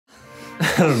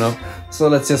I don't know. So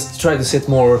let's just try to sit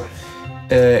more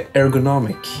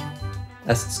ergonomic,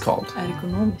 as it's called.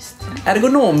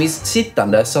 Ergonomiskt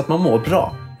sittande så att man mår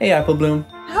bra. Hey Apple Bloom.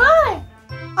 Hi!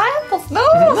 Apple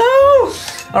Bloom! No!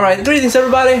 Alright, greetings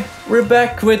everybody. We're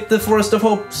back with the Forest of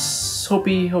Hopes.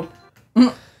 Hope.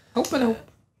 Hope.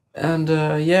 And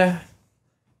yeah,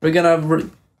 we're gonna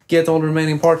get all the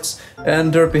remaining parts.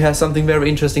 And Derpy has something very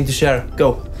interesting to share.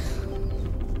 Go.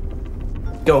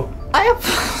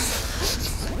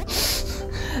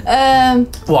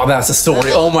 Wow, that's a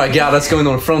story. Oh my god, that's going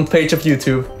on the front page of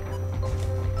YouTube.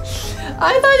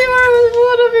 I thought you were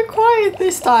gonna be quiet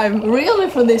this time. Really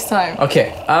for this time.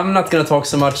 Okay, I'm not gonna talk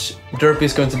so much. Derpy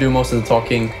is going to do most of the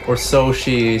talking, or so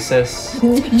she says.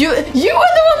 You were the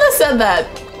one that said that.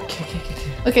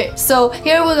 Okay, so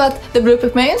here we got the blue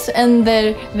Pikmins and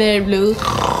they're blue.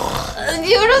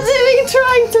 You're not even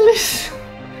trying to listen.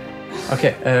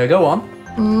 Okay, go on.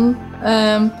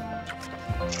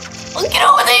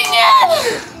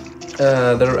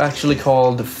 They're actually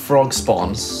called frog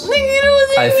spawns.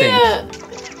 I think.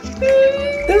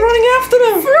 They're running after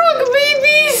them! Frog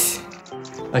babies!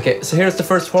 Okay, so here's the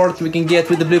first part we can get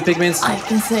with the blue Pikmins. I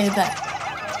can say that.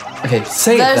 Okay,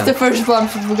 say That's it then. the first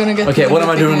part we're gonna get. Okay, what am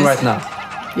I doing right now?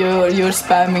 You're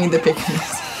spamming the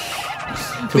Pikmins.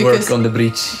 To work on the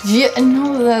breach. Yeah,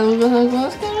 no, I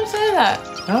was gonna say that.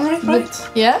 Alright, right.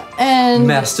 Yeah, and...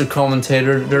 Master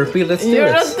commentator Derpy, let's do it.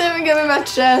 You're not even giving me a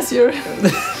chance, you're...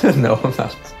 No, I'm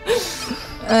not.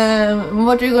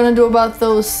 What are you gonna do about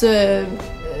those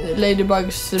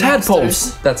ladybugs?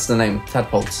 Tadpoles! That's the name,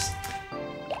 tadpoles.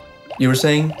 You were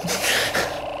saying?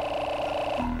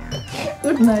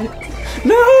 Good night.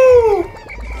 No!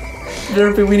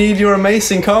 Derpy, we need your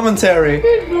amazing commentary.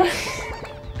 Good night.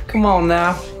 Come on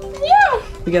now. Yeah!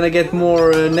 We're gonna get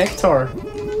more nectar.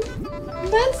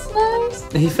 That's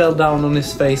nice. He fell down on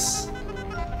his face.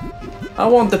 I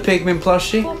want the Pikmin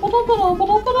plushie.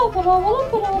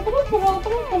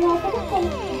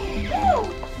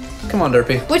 Come on,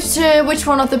 Derpy. Which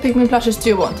one of the Pikmin plushes do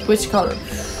you want? Which color?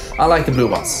 I like the blue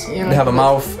ones. They have a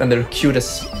mouth and they're cute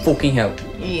as fucking hell.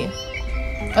 Yeah.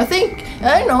 I think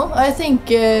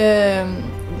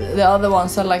the other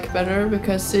ones I like better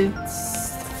because it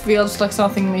feels like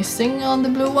something missing on the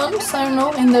blue ones. I don't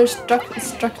know, in their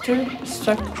structure.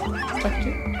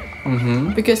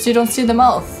 Because you don't see the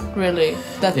mouth really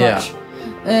that much.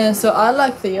 So I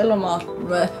like the yellow mouth.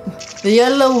 The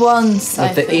yellow ones.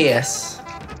 With the ears.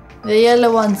 The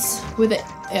yellow ones with the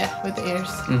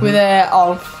ears. With the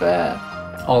Alf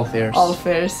ears. Alf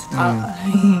ears.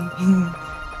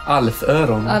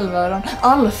 Alvöron.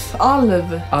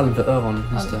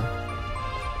 Alvöron, just det.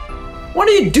 What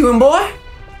are you doing, boy?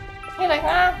 You're like,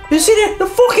 ah. You see the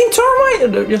fucking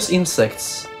termite? They're just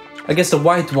insects. I guess the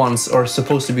white ones are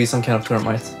supposed to be some kind of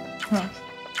termite.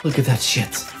 Look at that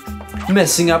shit.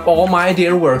 Messing up all my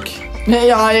dear work.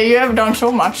 Yeah, you have done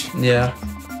so much. Yeah.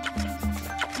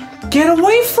 Get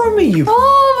away from me, you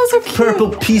that's so cute. purple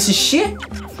piece of shit.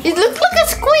 It looks like a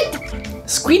squid.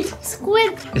 Squid?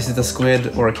 Squid. Is it a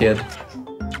squid or a kid?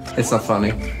 It's not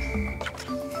funny.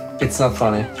 It's not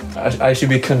funny. I should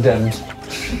be condemned.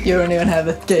 You don't even have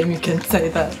that game, you can't say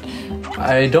that.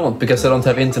 I don't, because I don't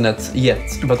have internet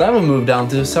yet. But I will move down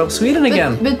to South Sweden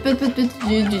again. But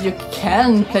you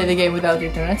can play the game without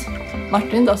internet.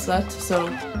 Martin does that, so...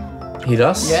 He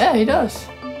does? Yeah, he does.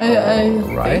 I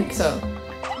think so.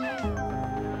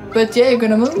 But yeah, you're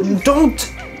gonna move.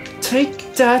 Don't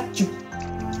take that, you...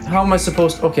 How am I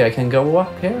supposed... Okay, I can go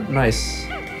up here? Nice.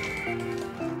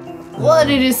 What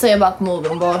did you say about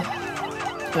moving, boy?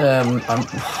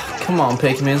 Come on,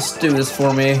 Pikmins, do this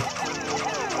for me.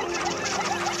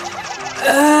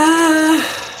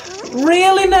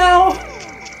 Really now?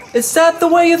 Is that the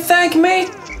way you thank me?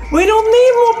 We don't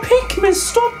need more Pikmin,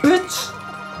 stop it!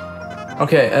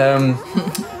 Okay,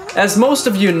 as most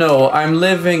of you know, I'm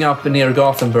living up near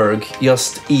Gothenburg,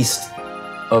 just east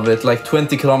of it, like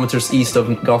 20 kilometers east of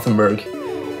Gothenburg.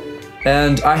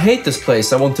 And I hate this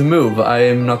place, I want to move. I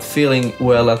am not feeling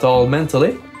well at all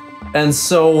mentally. And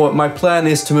so my plan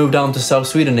is to move down to South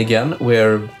Sweden again,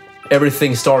 where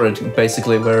everything started,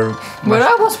 basically, where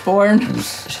I was born.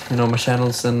 You know, my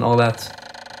channels and all that.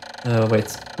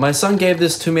 Wait. My son gave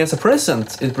this to me as a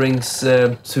present. It brings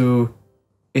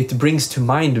to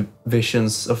mind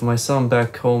visions of my son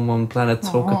back home on planet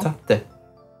Hokotate.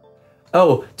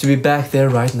 Oh, to be back there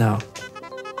right now.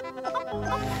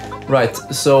 Right,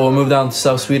 so I moved down to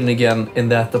South Sweden again in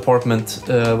that apartment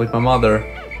with my mother.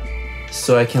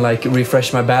 So I can like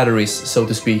refresh my batteries, so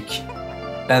to speak.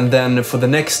 And then for the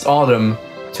next autumn,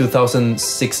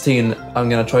 2016, I'm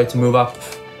gonna try to move up.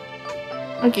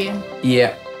 Okay.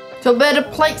 Yeah. To a better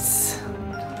place.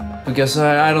 because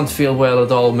I don't feel well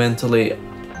at all mentally,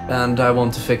 and I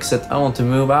want to fix it. I want to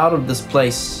move out of this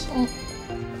place.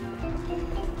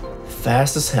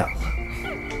 Fast as hell.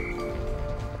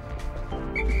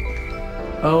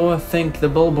 Oh, I think the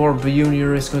Bulborb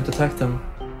Junior is going to attack them.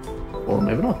 Or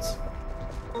maybe not.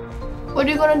 What are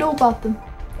you gonna do about them?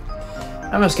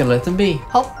 I'm just gonna let them be.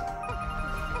 Hop.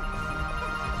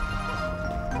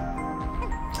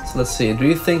 So let's see, do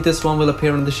you think this one will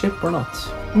appear on the ship or not?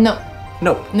 No.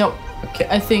 No. No. Okay.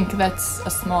 I think that's a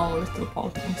small little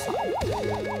part inside.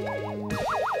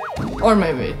 Or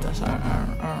maybe it does.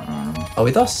 Oh,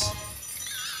 it does.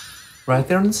 Right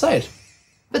there on the side.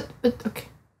 But okay.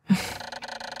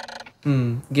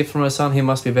 Gift from my son, he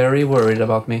must be very worried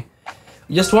about me.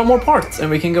 Just one more part and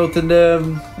we can go to the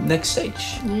next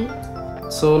stage. Yeah.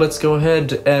 So let's go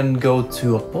ahead and go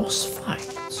to a boss fight.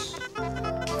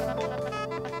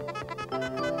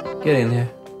 Get in here.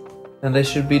 And they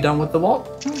should be done with the wall.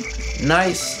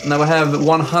 Nice. Now we have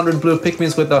 100 blue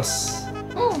Pikmins with us.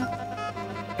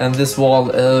 And this wall,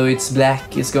 oh, it's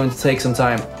black. It's going to take some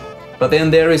time. But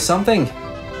then there is something.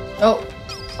 Oh.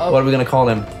 What are we gonna call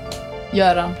him?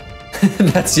 Göran.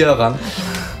 That's Göran.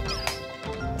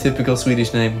 Typical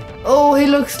Swedish name. Oh, he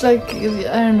looks like,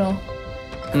 I don't know.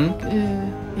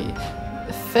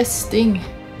 Festing.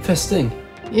 Festing.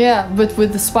 Yeah, but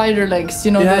with the spider legs,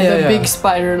 you know, the big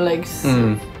spider legs.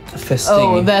 Festing.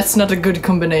 Oh, that's not a good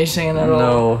combination at all.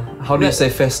 No. How do you say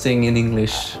festing in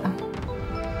English?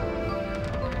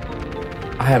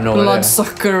 I have no idea.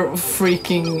 Bloodsucker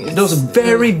freaking... Those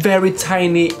very, very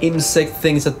tiny insect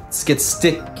things that get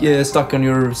stuck on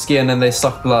your skin and they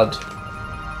suck blood.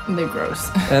 They're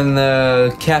gross. And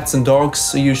cats and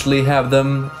dogs usually have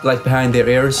them like behind their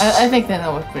ears. I think they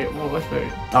know what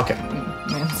we're Okay.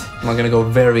 meant. I'm gonna go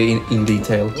very in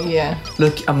detail. Yeah.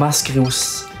 Look, a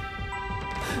maskros.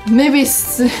 Maybe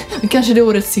it's... kanske det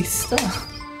årets sista.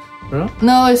 Really?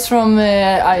 No, it's from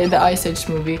the Ice Age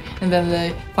movie. And then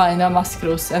they find a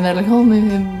maskros and they're like, oh,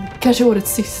 maybe kanske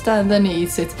årets sista. And then he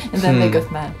eats it. And then they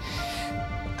got mad.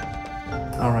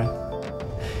 Alright.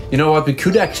 You know what? We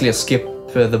could actually skip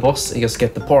the boss and just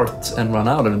get the part and run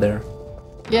out of there.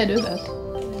 Yeah, do that.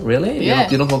 Really? Yeah.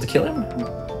 You don't want to kill him?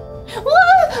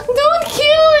 What? Don't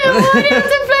kill him! Why do you have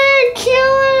to play and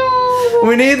kill him?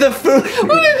 We need the food!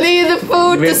 We need the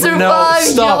food to survive! No,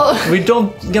 stop! We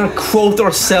don't gonna quote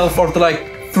ourselves after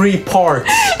like 3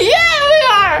 parts. Yeah, we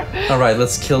are! Alright,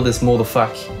 let's kill this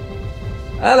motherfucker.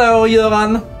 Hello,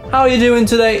 Göran. How are you doing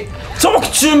today? Talk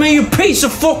to me, you piece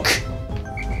of fuck!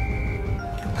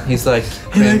 He's like,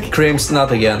 Cream's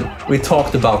not again. We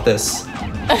talked about this.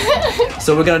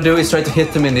 So what we're gonna do is try to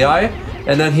hit him in the eye,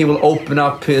 and then he will open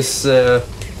up his...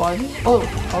 Body?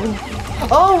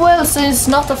 Oh, well, so it's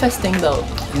not a festing though.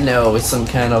 No, it's some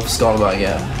kind of skullbug,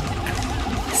 yeah.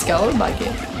 Skullbug?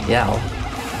 Yeah.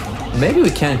 Maybe we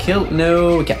can kill...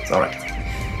 No, we can't. Alright.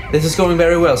 This is going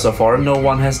very well so far. No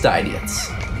one has died yet.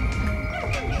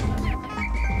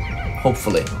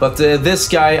 Hopefully. But this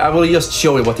guy, I will just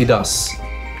show you what he does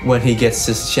when he gets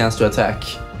his chance to attack.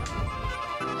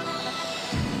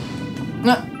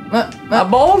 A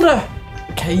boulder!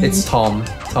 Okay. It's Tom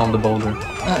the boulder.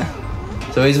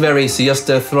 So it's very easy, just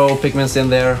throw Pikmins in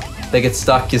there, they get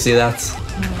stuck, you see that?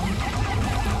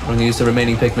 I'm gonna use the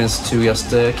remaining Pikmins to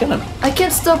just kill him. I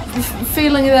can't stop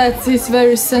feeling that he's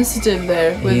very sensitive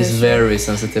there. He's very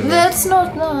sensitive there. That's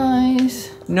not nice.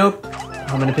 Nope.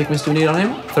 How many Pikmins do we need on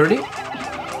him? 30?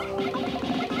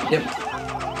 Yep.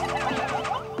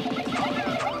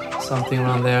 Something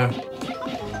around there.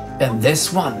 And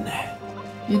this one.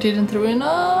 You didn't throw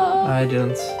enough. I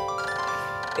didn't.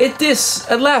 It is,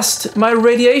 at last, my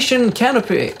radiation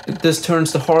canopy. This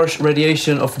turns the harsh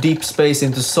radiation of deep space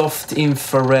into soft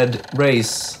infrared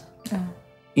rays.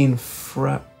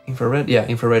 Infrared? Yeah,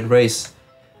 infrared rays.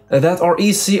 That are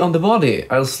easy on the body.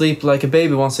 I'll sleep like a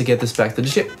baby once I get this back to the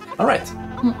ship. Alright.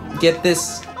 Get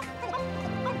this.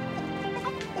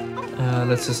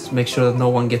 Let's just make sure that no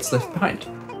one gets left behind.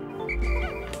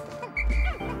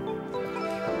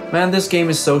 Man, this game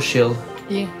is so chill.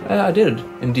 Yeah. I did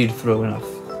indeed throw enough.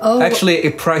 Oh. Actually,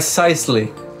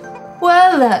 precisely.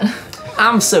 Well then.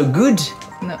 I'm so good.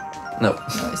 No. No.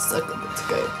 No, it's so good. It's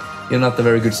good. You're not a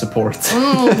very good support.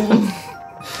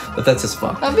 But that's just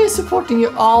fun. I've been supporting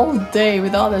you all day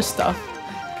with other stuff.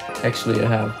 Actually, I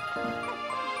have.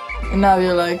 And now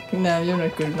you're like, no, you're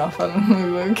not good enough.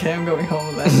 Okay, I'm going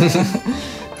home then.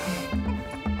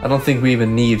 I don't think we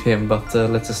even need him, but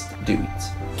let's just do it.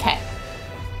 Okay.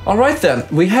 Alright then,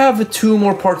 we have 2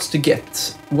 more parts to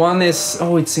get. One is...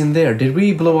 Oh, it's in there. Did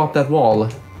we blow up that wall?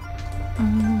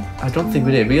 I don't think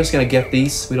we did. We're just gonna get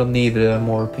these. We don't need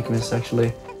more Pikmins,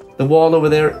 actually. The wall over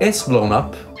there is blown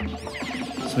up.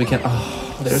 So we can...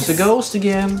 Oh, there's a ghost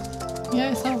again.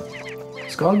 Yeah, so.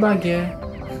 Skullbagger.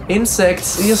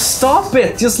 Insects. Just stop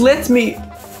it. Just let me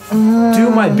do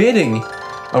my bidding.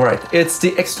 Alright, it's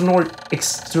the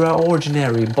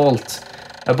extraordinary bolt.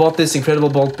 I bought this incredible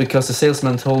bolt because the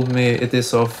salesman told me it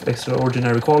is of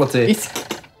extraordinary quality.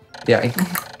 Yeah.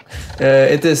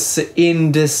 It is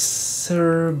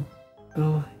indiscernible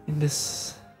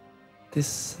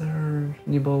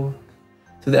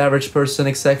to the average person.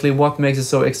 Exactly what makes it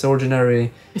so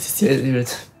extraordinary?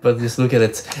 But just look at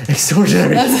it.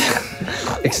 Extraordinary.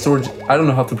 I don't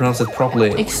know how to pronounce it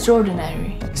properly.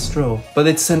 Extraordinary. But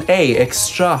it's an A.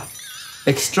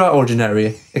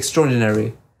 Extraordinary.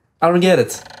 Extraordinary. I don't get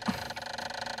it.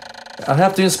 I'll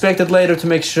have to inspect it later to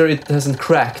make sure it hasn't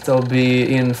cracked. I'll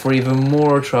be in for even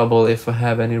more trouble if I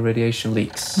have any radiation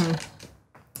leaks.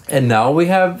 And now we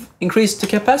have increased the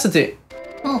capacity.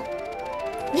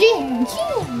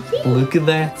 Look at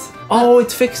that. Oh,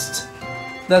 it fixed.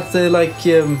 That's the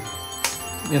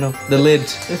you know, the lid.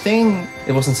 The thing.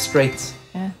 It wasn't straight.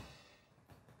 Yeah.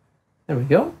 There we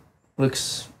go.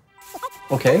 Looks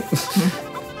okay.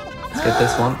 Let's get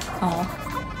this one. Oh.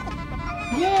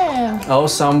 Yeah. Oh,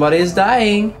 somebody is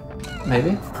dying.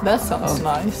 Maybe. That sounds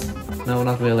nice. No,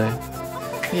 not really.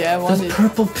 Yeah, what that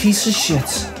purple piece of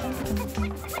shit.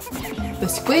 The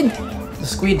squid. The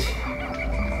squid.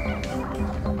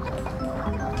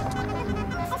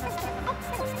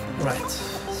 Right.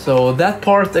 So that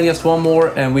part, I guess one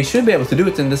more, and we should be able to do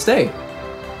it in this day.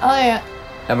 Oh yeah.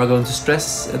 Am I going to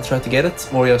stress and try to get it,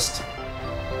 or just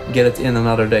get it in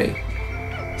another day?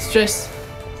 Stress.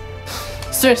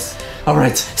 Stress.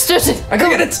 Alright. Stress it! I can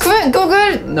get it! Come on, go!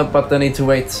 No, but I need to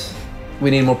wait.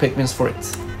 We need more Pikmins for it.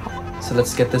 So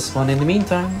let's get this one in the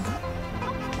meantime.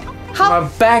 How? My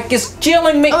back is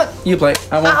killing me! Oh. You play.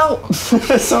 I won't. Ow!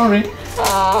 Sorry.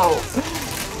 Ow!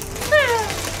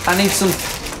 I need some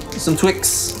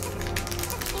Twix.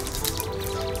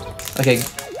 Okay.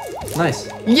 Nice.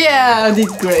 Yeah, I did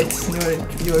great.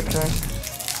 Your turn.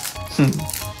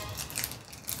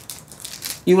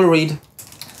 You will read.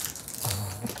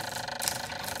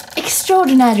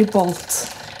 Extraordinary bolt.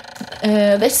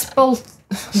 This bolt,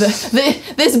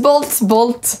 this bolt's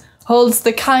bolt holds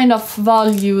the kind of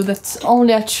value that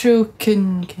only a true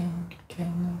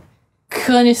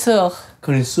connoisseur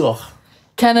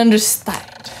can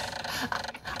understand.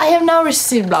 I have now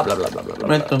received blah blah blah blah blah blah.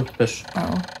 Right, don't push.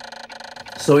 Oh.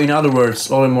 So in other words,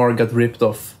 Olimar got ripped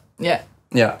off. Yeah.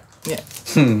 Yeah. Yeah.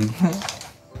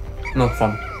 Not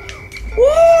fun.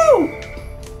 Woo!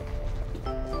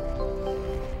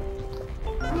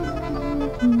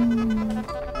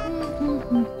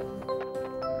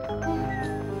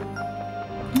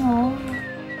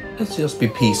 Let's just be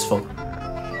peaceful.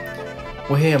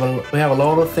 We have a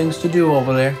lot of things to do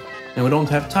over there, and we don't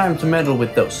have time to meddle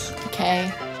with those.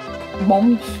 Okay.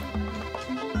 Bombs.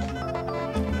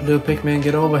 Blue Pikmin,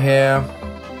 get over here.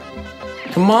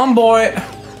 Come on, boy.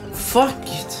 Fuck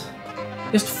it.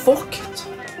 Just fuck it.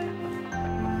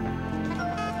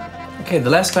 Okay, the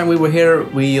last time we were here,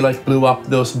 we blew up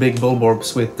those big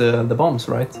bulbarbs with the bombs,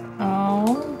 right?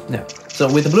 Oh. Yeah. So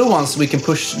with the blue ones, we can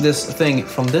push this thing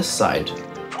from this side.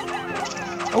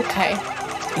 Okay.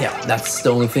 Yeah, that's the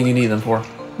only thing you need them for.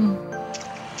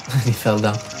 He fell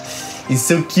down. He's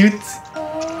so cute.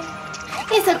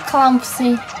 He's so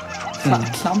clumsy.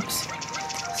 Clumps.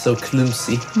 So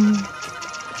clumsy.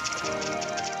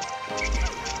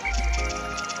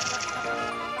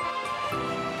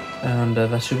 And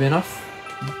that should be enough.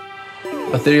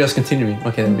 But they're just continuing.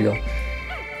 Okay, there we go.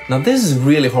 Now this is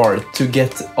really hard to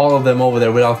get all of them over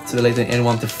there without letting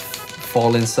anyone to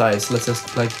fall inside. So let's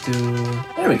just do...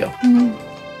 There we go.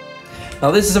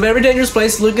 Now this is a very dangerous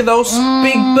place. Look at those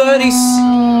big buddies.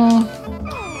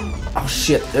 Oh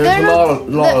shit, there's a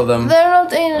lot of them. They're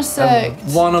not insects.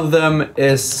 And one of them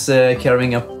is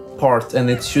carrying a part, and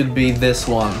it should be this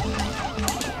one.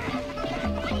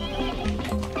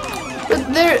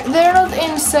 But they're not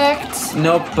insects.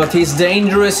 Nope, but he's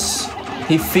dangerous.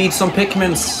 He feeds on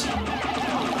Pikmins.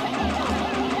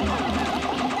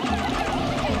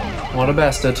 What a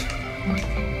bastard.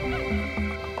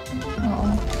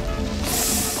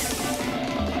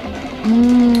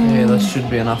 Okay, that should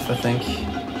be enough, I think.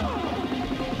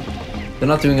 They're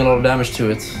not doing a lot of damage to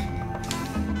it.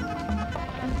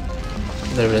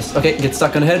 There it is. Okay, get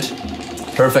stuck on the head.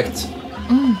 Perfect.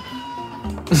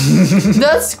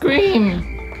 That scream.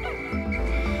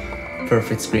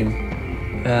 Perfect scream.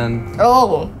 And...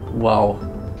 Oh. Wow.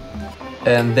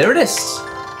 And there it is.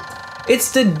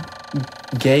 It's the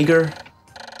Geiger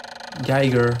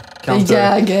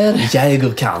counter.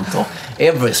 Geiger counter.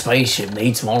 Every spaceship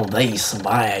needs one of these, but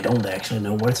I don't actually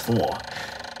know what it's for.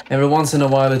 Every once in a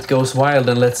while it goes wild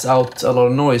and lets out a lot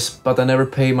of noise, but I never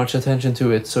pay much attention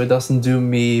to it, so it doesn't do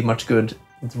me much good.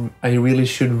 I really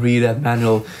should read that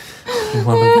manual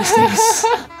one of these days.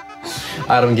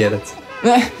 I don't get it.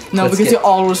 No, because you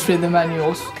always read the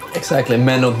manuals. Exactly,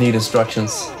 men don't need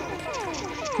instructions.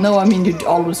 No, I mean you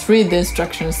always read the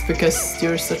instructions because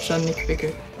you're such a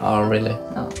nitpicker. Oh, really?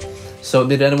 No. So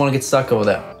did anyone get stuck over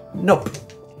there? Nope.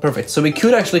 Perfect. So we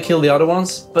could actually kill the other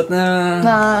ones, but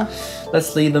nah.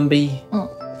 Let's leave them be.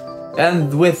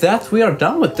 And with that, we are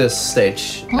done with this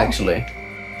stage, actually.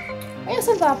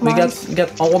 Isn't that nice? We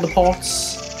got all the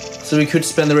parts. So we could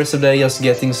spend the rest of the day just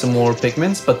getting some more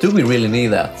Pikmins, but do we really need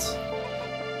that?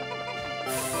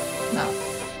 No.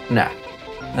 Nah.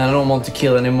 And I don't want to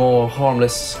kill any more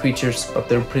harmless creatures, but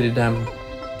they're pretty damn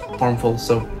harmful,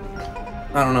 so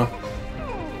I don't know.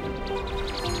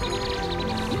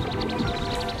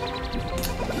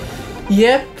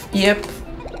 Yep.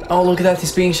 Oh, look at that,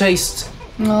 he's being chased.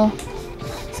 No.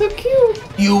 So cute.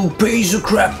 You piece of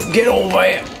crap, get over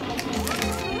here.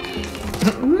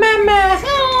 Mama!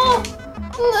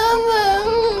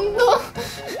 No.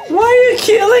 Why are you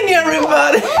killing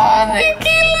everybody? They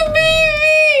kill the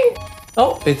baby!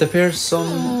 Oh, it appears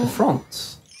on the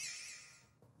front.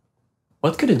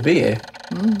 What could it be?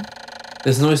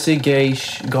 This noisy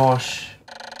gosh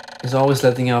is always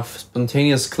letting off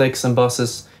spontaneous clicks and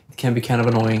buzzes. It can be kind of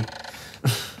annoying.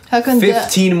 How can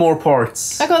 15 more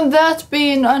parts. How can that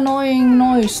be an annoying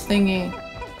noise thingy?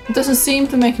 It doesn't seem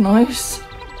to make noise.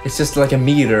 It's just like a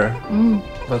meter.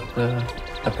 But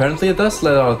apparently it does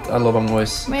let out a lot of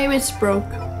noise. Maybe it's broke.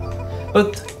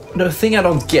 But the thing I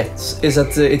don't get is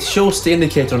that it shows the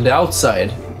indicator on the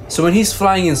outside. So when he's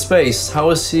flying in space, how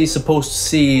is he supposed to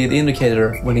see the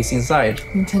indicator when he's inside?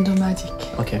 Nintendo Magic.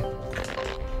 Okay.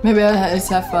 Maybe it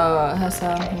has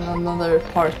another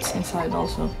part inside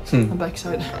also, a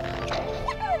backside.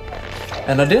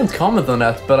 And I didn't comment on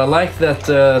that, but I like that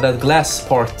that glass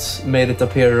part made it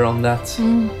appear on that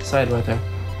side right there.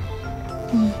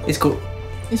 It's cool.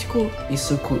 It's cool. It's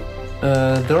so cool.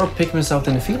 There are Pikmins out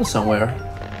in the field somewhere.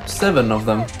 7 of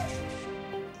them.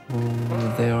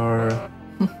 They are...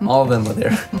 all of them are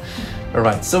there.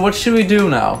 Alright, so what should we do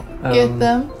now? Get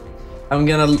them. I'm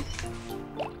gonna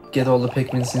get all the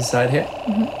Pikmins inside here.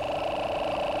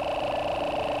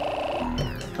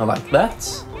 I like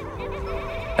that.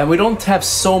 And we don't have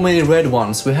so many red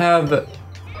ones. We have a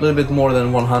little bit more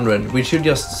than 100. We should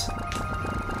just...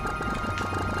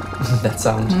 that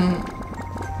sound.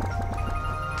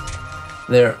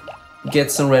 There. Get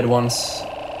some red ones.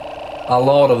 A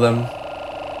lot of them.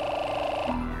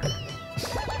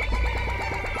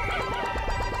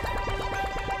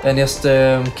 And just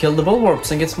kill the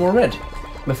bulwarps and get some more red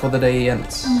before the day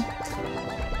ends.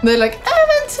 They're like,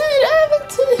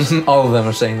 adventure! All of them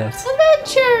are saying that.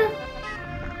 Adventure!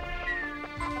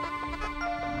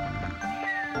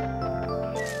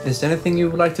 Is there anything you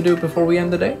would like to do before we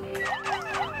end the day?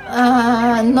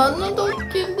 No, don't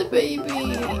kill the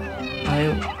baby.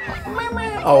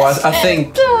 I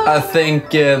think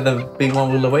the big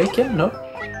one will awaken. No.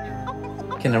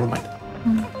 Okay, never mind.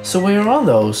 So where are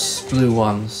those blue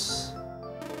ones?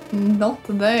 Not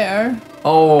there.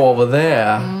 Oh, over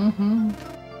there.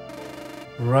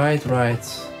 Right.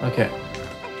 Okay.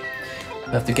 I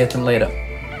have to get them later.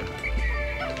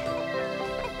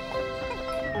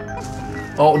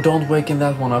 Oh, don't waken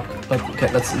that one up. But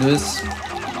okay, let's do this.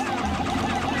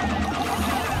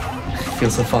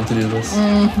 Feels so fun to do this.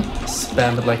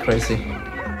 Spam it like crazy.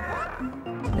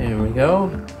 Here we go.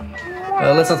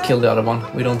 Let's not kill the other one.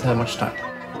 We don't have much time.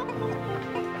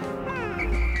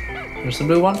 There's the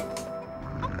blue one.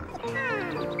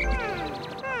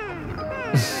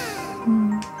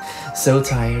 So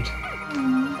tired.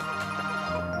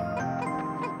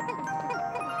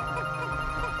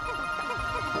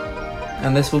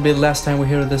 And this will be the last time we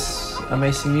hear this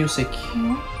amazing music.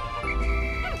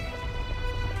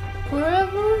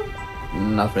 Forever?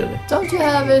 Not really. Don't you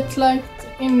have it like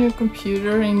in your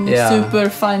computer in super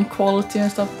fine quality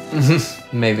and stuff?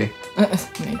 Maybe.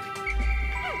 Maybe.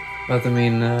 But I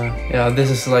mean, yeah,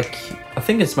 this is like... I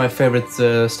think it's my favorite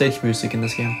stage music in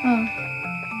this game.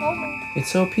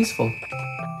 It's so peaceful.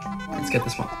 Let's get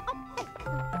this one.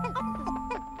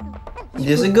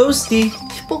 There's a ghosty.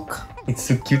 Book. It's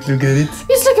so cute, look at it.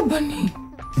 It's like a bunny.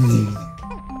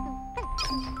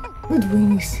 With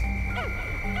wings.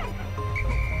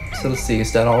 So let's see,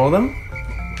 is that all of them?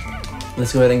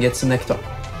 Let's go ahead and get some nectar.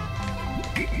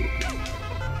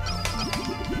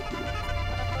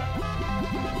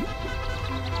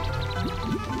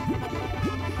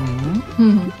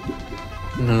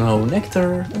 No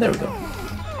nectar. There we go.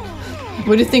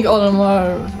 What do you think all of them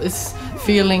are is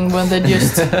feeling when they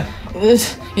just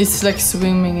it's like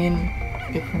swimming in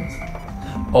Pikmin.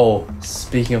 Oh,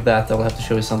 speaking of that, I will have to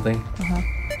show you something.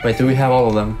 Wait, do we have all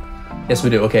of them? Yes, we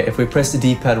do. Okay, if we press the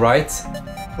D-pad right,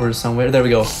 or somewhere, there we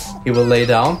go. He will lay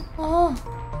down,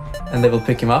 and they will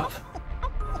pick him up.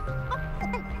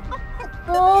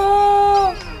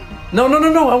 No, no,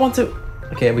 no, no, I want to...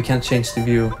 Okay, we can't change the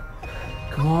view.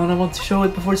 Come on, I want to show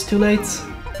it before it's too late.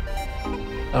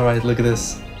 Alright, look at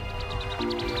this.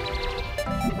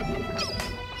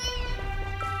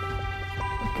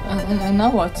 And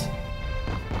now what?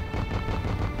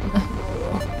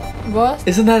 What?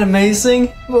 Isn't that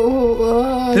amazing?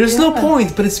 There's no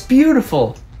point, but it's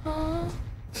beautiful.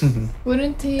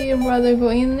 Wouldn't he rather go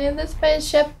in the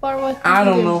spaceship or what? I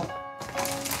don't know.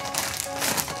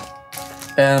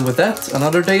 And with that,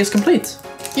 another day is complete.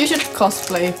 You should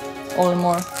cosplay all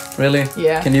more. Really?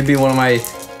 Yeah. Can you be one of my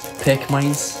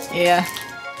Pikmins? Yeah.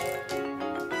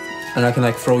 And I can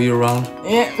like throw you around?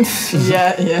 Yeah.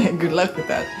 yeah. Good luck with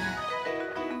that.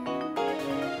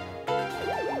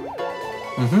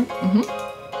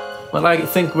 Well, I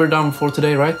think we're done for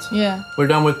today, right? Yeah. We're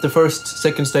done with the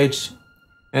second stage.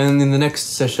 And in the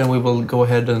next session, we will go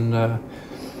ahead and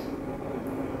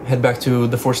head back to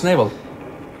the Force Naval.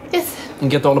 Yes. And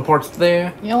get all the parts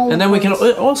there. Yeah, and then we can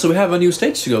also we have a new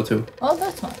stage to go to. Oh,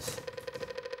 that's nice.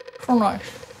 So nice.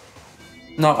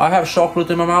 Now, I have chocolate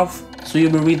in my mouth, so you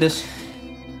will read this.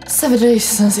 7 days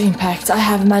since impact, I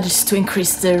have managed to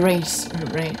increase the range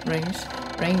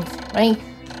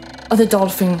of the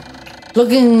dolphin.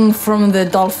 Looking from the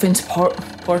dolphin's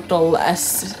portal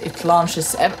as it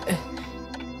launches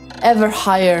ever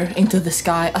higher into the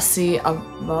sky, I see a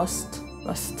vast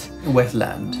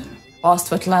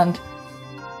wetland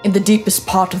in the deepest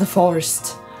part of the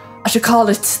forest. I should call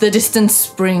it the distant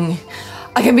spring.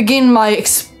 I can begin my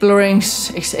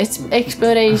exploration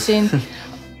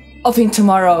of it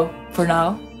tomorrow. For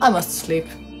now, I must sleep.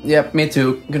 Yep, me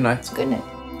too. Good night. Good night.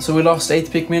 So we lost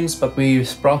 8 Pikmins, but we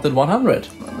sprouted 100.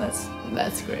 Well,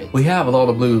 that's great. We have a lot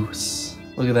of blues.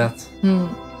 Look at that.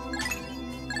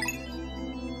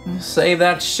 Save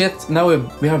that shit. Now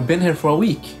we have been here for a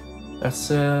week. That's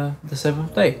the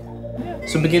 7th day. Yeah.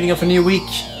 So beginning of a new week,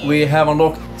 we have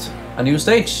unlocked a new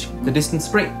stage, the distant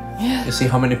spring. Yeah. You see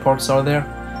how many parts are there?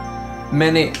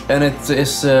 Many, and it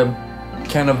is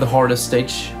kind of the hardest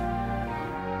stage.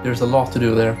 There's a lot to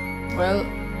do there. Well,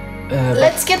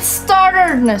 let's get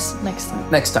started next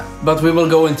time. Next time. But we will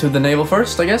go into the naval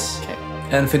first, I guess. Okay.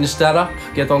 And finish that up,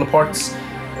 get all the parts,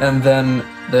 and then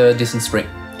the distant spring.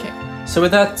 Okay. So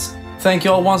with that, thank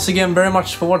you all once again very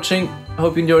much for watching. I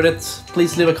hope you enjoyed it.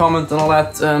 Please leave a comment and all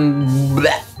that, and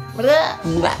bleh.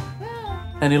 Bleh.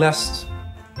 Any last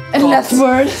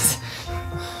words?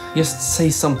 Just say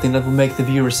something that will make the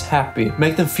viewers happy.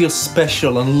 Make them feel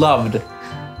special and loved.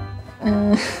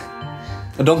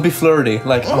 Don't be flirty,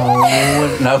 like,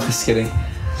 oh, no, just kidding.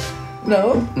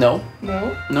 No.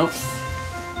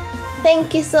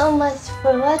 Thank you so much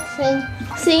for watching.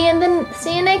 See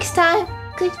you next time.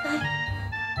 Goodbye.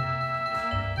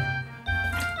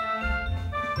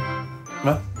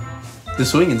 Va? Du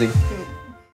såg ingenting?